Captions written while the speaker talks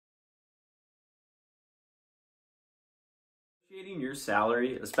Negotiating your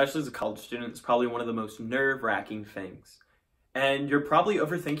salary, especially as a college student, is probably one of the most nerve-wracking things. And you're probably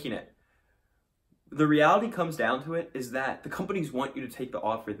overthinking it. The reality comes down to it is that the companies want you to take the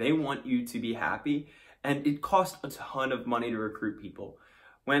offer. They want you to be happy, and it costs a ton of money to recruit people.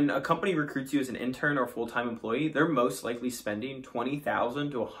 When a company recruits you as an intern or full-time employee, they're most likely spending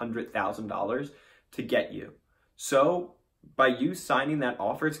 $20,000 to $100,000 to get you. So by you signing that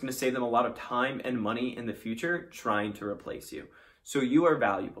offer, it's going to save them a lot of time and money in the future trying to replace you. So you are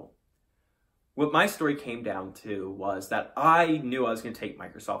valuable. What my story came down to was that I knew I was going to take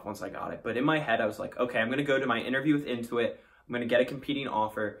Microsoft once I got it. But in my head, I was like, okay, I'm going to go to my interview with Intuit. I'm going to get a competing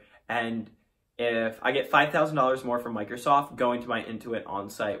offer. And if I get $5,000 more from Microsoft, going to my Intuit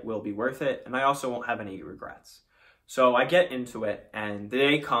on-site will be worth it. And I also won't have any regrets. So I get Intuit, and the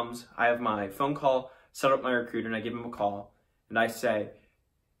day comes, I have my phone call, set up my recruiter, and I give him a call. And I say,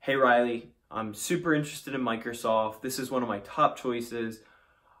 hey, Riley, I'm super interested in Microsoft. This is one of my top choices.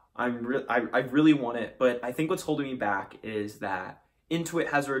 I really want it, but I think what's holding me back is that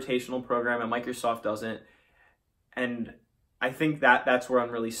Intuit has a rotational program and Microsoft doesn't. And I think that that's where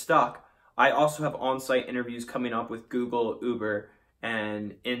I'm really stuck. I also have on-site interviews coming up with Google, Uber,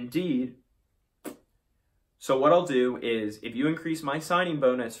 and Indeed. So what I'll do is, if you increase my signing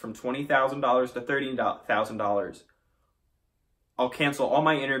bonus from $20,000 to $30,000, I'll cancel all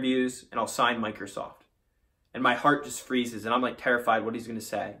my interviews and I'll sign Microsoft. And my heart just freezes and I'm like terrified what he's going to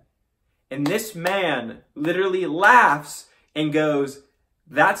say. And this man literally laughs and goes,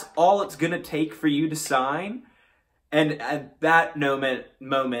 that's all it's going to take for you to sign? And at that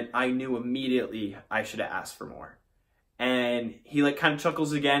moment, I knew immediately I should have asked for more. And he like kind of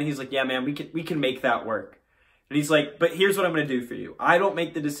chuckles again. He's like, yeah, man, we can make that work. And he's like, but here's what I'm going to do for you. I don't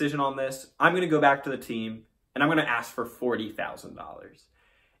make the decision on this. I'm going to go back to the team and I'm going to ask for $40,000.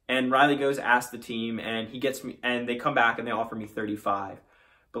 And Riley goes, ask the team, and he gets me, and they come back and they offer me 35.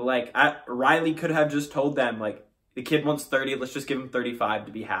 But like, Riley could have just told them, like, the kid wants 30, let's just give him 35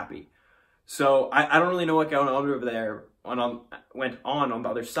 to be happy. So I don't really know what went on over there, went on the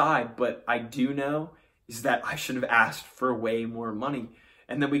other side, but I do know is that I should have asked for way more money.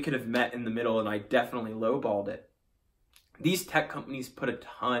 And then we could have met in the middle, and I definitely lowballed it. These tech companies put a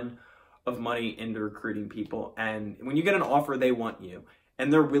ton of money into recruiting people, and when you get an offer, they want you.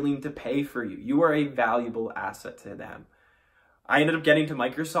 And they're willing to pay for you. You are a valuable asset to them. I ended up getting to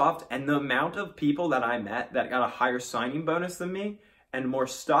Microsoft, and the amount of people that I met that got a higher signing bonus than me and more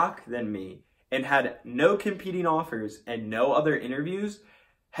stock than me and had no competing offers and no other interviews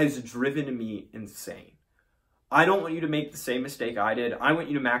has driven me insane. I don't want you to make the same mistake I did. I want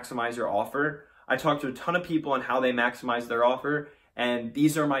you to maximize your offer. I talked to a ton of people on how they maximize their offer, and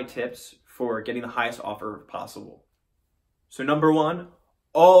these are my tips for getting the highest offer possible. So number one,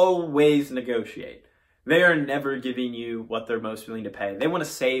 always negotiate. They are never giving you what they're most willing to pay. They want to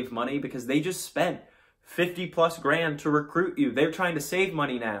save money because they just spent 50 plus grand to recruit you. They're trying to save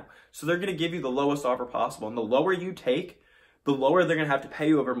money now. So they're going to give you the lowest offer possible. And the lower you take, the lower they're going to have to pay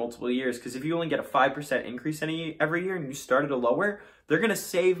you over multiple years. Because if you only get a 5% increase every year and you started a lower, they're going to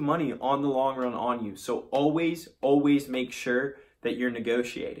save money on the long run on you. So always, always make sure that you're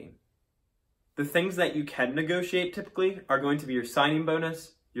negotiating. The things that you can negotiate typically are going to be your signing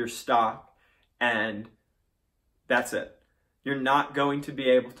bonus, your stock, and that's it. You're not going to be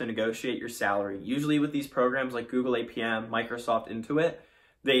able to negotiate your salary. Usually with these programs like Google APM, Microsoft Intuit,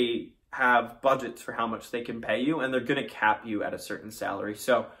 they have budgets for how much they can pay you, and they're going to cap you at a certain salary.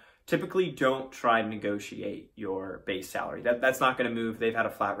 So typically don't try to negotiate your base salary. That's not going to move. They've had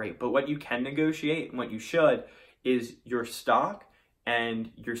a flat rate. But what you can negotiate and what you should is your stock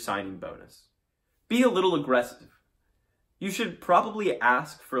and your signing bonus. Be a little aggressive. You should probably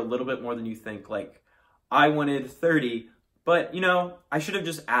ask for a little bit more than you think. Like, I wanted 30, but, I should have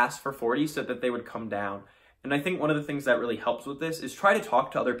just asked for 40 so that they would come down. And I think one of the things that really helps with this is try to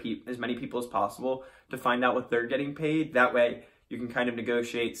talk to other people, as many people as possible, to find out what they're getting paid. That way, you can kind of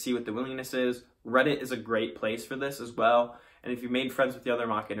negotiate, see what the willingness is. Reddit is a great place for this as well. And if you made friends with the other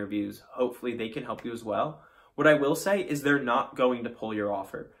mock interviews, hopefully they can help you as well. What I will say is they're not going to pull your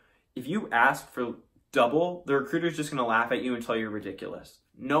offer. If you ask for double, the recruiter's just going to laugh at you and tell you you're ridiculous.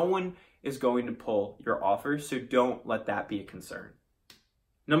 No one is going to pull your offer, so don't let that be a concern.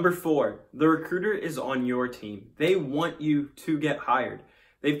 Number 4, the recruiter is on your team. They want you to get hired.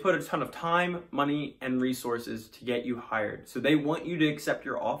 They've put a ton of time, money, and resources to get you hired. So they want you to accept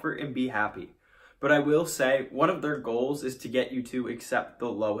your offer and be happy. But I will say, one of their goals is to get you to accept the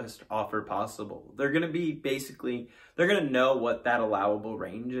lowest offer possible. They're going to know what that allowable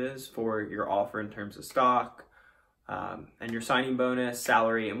range is for your offer in terms of stock, and your signing bonus,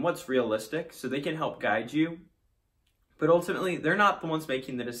 salary, and what's realistic, so they can help guide you. But ultimately, they're not the ones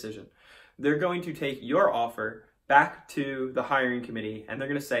making the decision. They're going to take your offer back to the hiring committee, and they're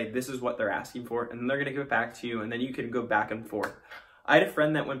going to say, this is what they're asking for, and they're going to give it back to you, and then you can go back and forth. I had a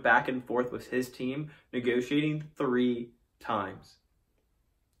friend that went back and forth with his team, negotiating 3 times.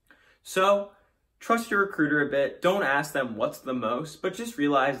 So, trust your recruiter a bit. Don't ask them what's the most, but just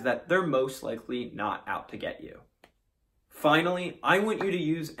realize that they're most likely not out to get you. Finally, I want you to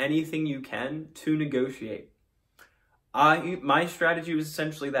use anything you can to negotiate. My strategy was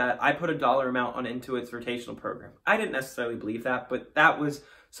essentially that I put a dollar amount on Intuit's rotational program. I didn't necessarily believe that, but that was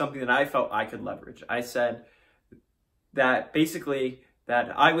something that I felt I could leverage. I said that basically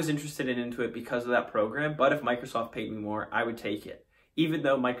that I was interested in Intuit because of that program, but if Microsoft paid me more, I would take it, even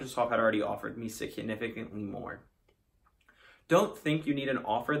though Microsoft had already offered me significantly more. Don't think you need an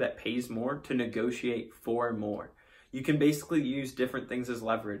offer that pays more to negotiate for more. You can basically use different things as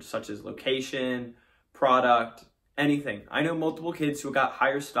leverage, such as location, product, anything. I know multiple kids who got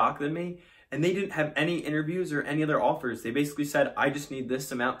higher stock than me, and they didn't have any interviews or any other offers. They basically said, I just need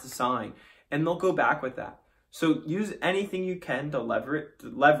this amount to sign, and they'll go back with that. So use anything you can to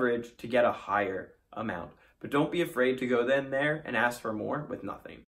leverage to get a higher amount, but don't be afraid to go then there and ask for more with nothing.